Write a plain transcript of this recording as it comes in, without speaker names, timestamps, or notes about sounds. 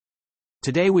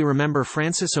Today we remember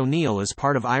Francis O'Neill as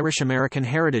part of Irish American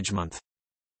Heritage Month.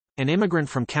 An immigrant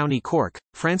from County Cork,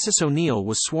 Francis O'Neill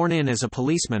was sworn in as a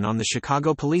policeman on the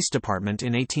Chicago Police Department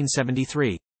in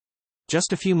 1873.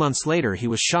 Just a few months later he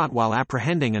was shot while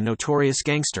apprehending a notorious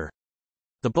gangster.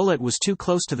 The bullet was too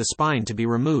close to the spine to be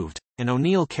removed, and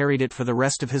O'Neill carried it for the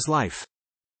rest of his life.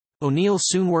 O'Neill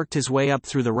soon worked his way up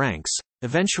through the ranks,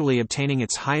 eventually obtaining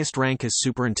its highest rank as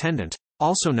superintendent,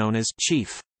 also known as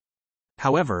chief.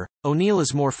 However, O'Neill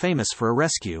is more famous for a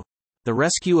rescue. The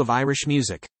rescue of Irish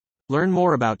music. Learn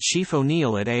more about Chief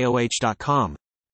O'Neill at aoh.com.